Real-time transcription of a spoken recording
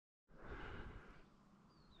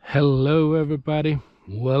Hello everybody,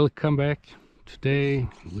 welcome back. Today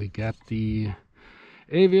we got the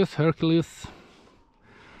Avios Hercules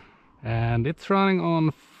and it's running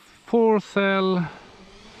on 4-cell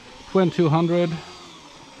 2200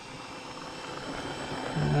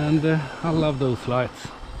 and I love those lights.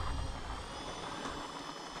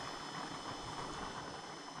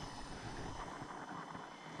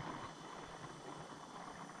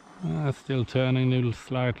 Still turning needle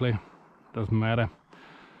slightly, doesn't matter.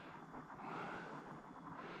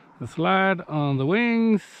 The slide on the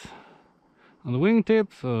wings, on the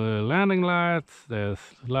wingtips, landing lights, there's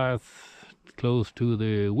lights close to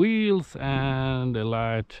the wheels and a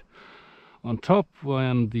light on top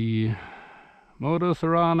when the motors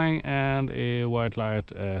are running and a white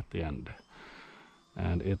light at the end.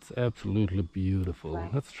 And it's absolutely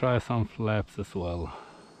beautiful. Let's try some flaps as well.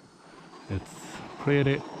 It's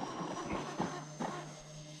pretty.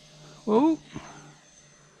 Oh!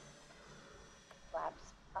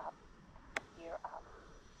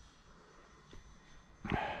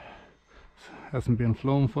 Hasn't been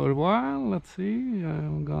flown for a while. Let's see.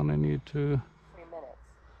 I'm gonna need to 3 minutes.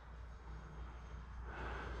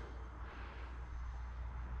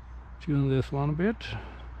 Tune this one a bit.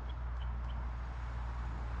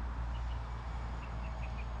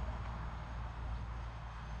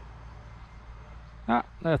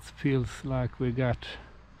 That feels like we got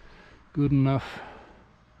good enough.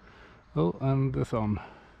 Oh, and the sun.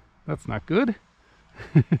 That's not good.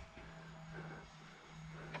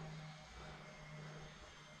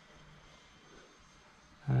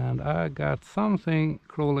 And I got something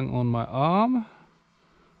crawling on my arm.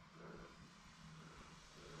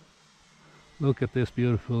 Look at this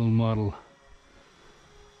beautiful model.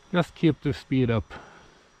 Just keep the speed up.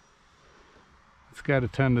 It's got a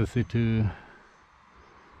tendency to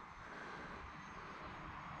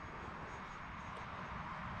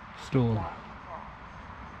stall.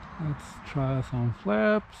 Let's try some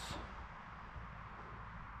flaps.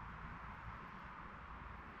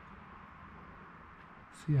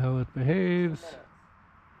 See how it behaves.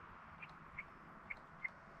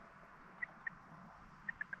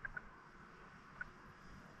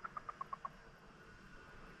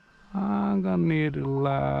 I'm gonna need a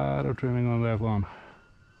lot of trimming on that one.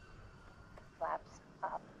 Flaps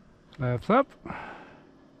up. Flaps up.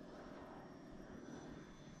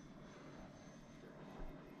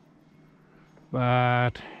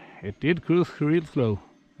 But it did cruise real slow.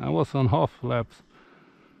 I was on half flaps.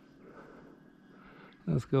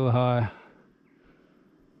 Let's go high.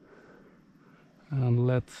 And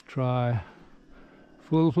let's try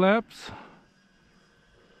full flaps.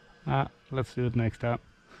 Let's do it next time.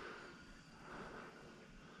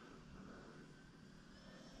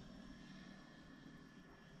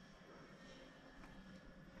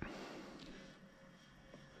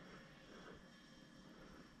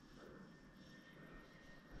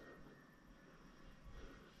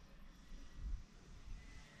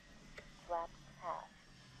 Flap half.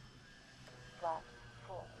 Flap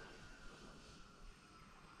full.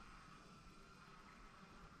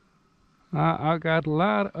 I got a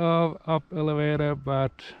lot of up elevator,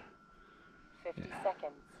 but 50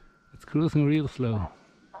 seconds. it's cruising real slow.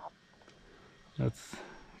 Up. Let's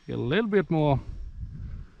get a little bit more.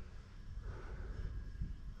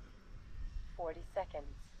 40 seconds.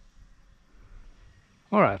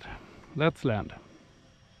 Alright, let's land.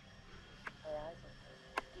 Horizon.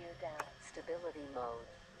 Gear down. Stability mode.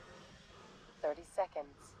 30 seconds.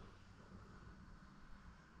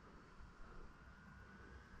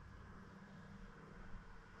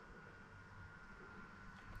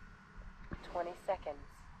 20 seconds.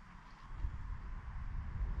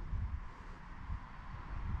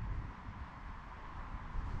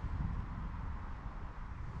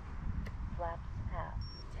 Flaps half.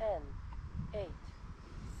 10, 8,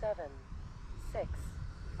 7, 6,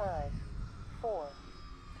 5, 4,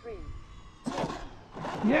 3, 2.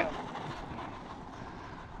 Yeah,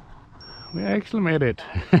 we actually made it.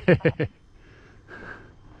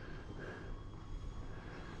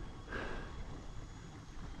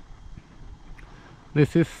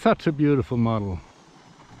 This is such a beautiful model.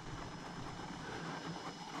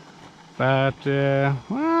 But,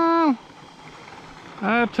 well,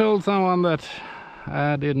 I told someone that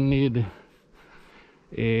I didn't need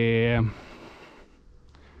a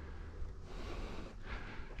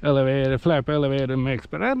flap elevator mix,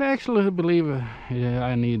 but I actually believe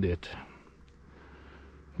I need it.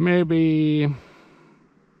 Maybe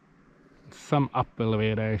some up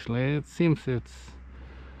elevator actually. It seems it's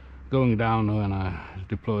going down when I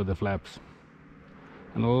deploy the flaps,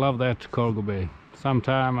 and I love that cargo bay.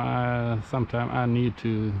 Sometime I need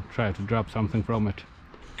to try to drop something from it.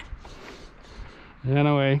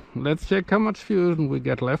 Anyway, let's check how much fuel we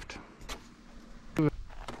got left.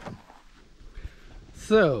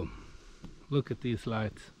 So, look at these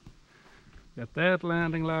lights. Got that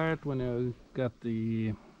landing light when you got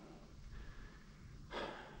the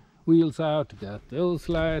wheels out, you got those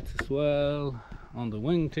lights as well. On the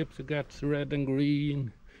wingtips you got red and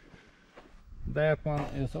green. That one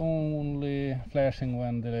is only flashing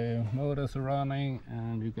when the motors are running,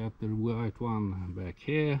 and you got the white one back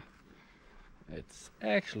here. It's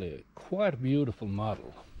actually quite a beautiful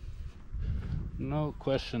model, no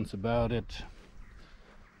questions about it.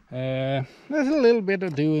 There's a little bit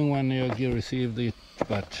of doing when you receive it,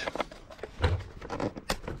 but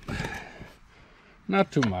not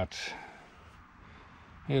too much.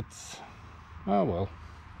 It's, oh well.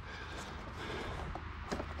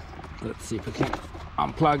 Let's see if we can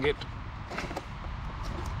unplug it.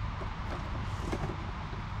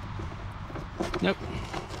 Nope.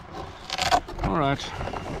 All right.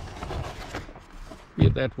 Be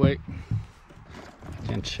it that way. I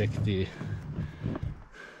can check the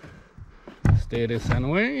status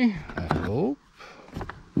anyway, I hope.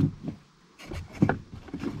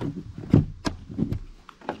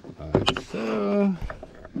 Like so.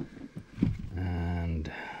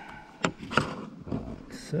 And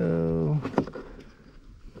like so.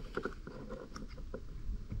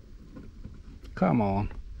 Come on,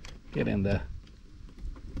 get in there.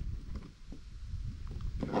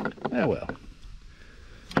 Oh well.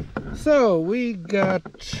 So we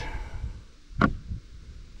got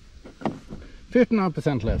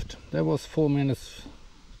 59% left. That was 4 minutes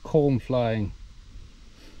calm flying.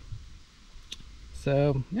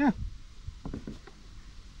 So yeah,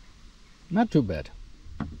 not too bad.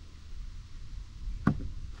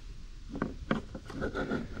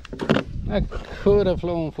 I could have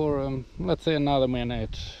flown for let's say another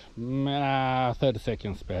minute, 30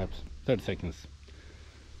 seconds perhaps, 30 seconds.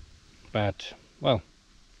 But well,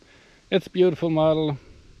 it's a beautiful model,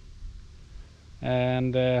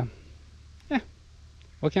 and yeah,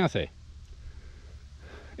 what can I say?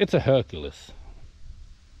 It's a Hercules.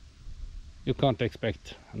 You can't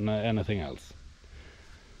expect anything else.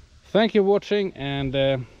 Thank you for watching, and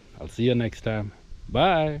I'll see you next time.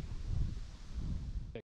 Bye.